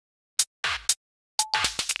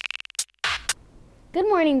Good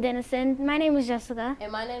morning, Denison. My name is Jessica.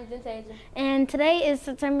 And my name is Dentation. And today is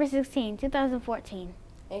September 16, 2014.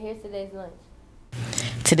 And here's today's lunch.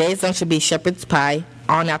 Today's lunch will be shepherd's pie,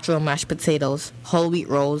 all-natural mashed potatoes, whole wheat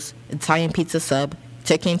rolls, Italian pizza sub,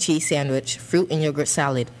 turkey and cheese sandwich, fruit and yogurt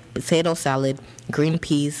salad, potato salad, green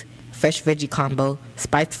peas, fresh veggie combo,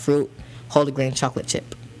 spiced fruit, whole grain chocolate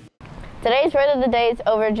chip. Today's word of the day is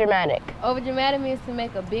overdramatic. Overdramatic means to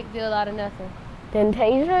make a big deal out of nothing.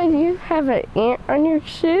 Dentation, you have an ant on your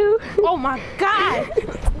shoe? Oh my God!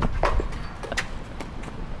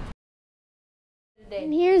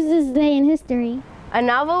 And here's this day in history. A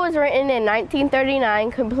novel was written in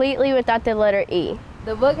 1939 completely without the letter E.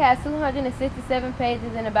 The book has 267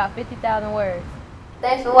 pages and about 50,000 words.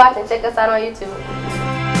 Thanks for watching. Check us out on YouTube.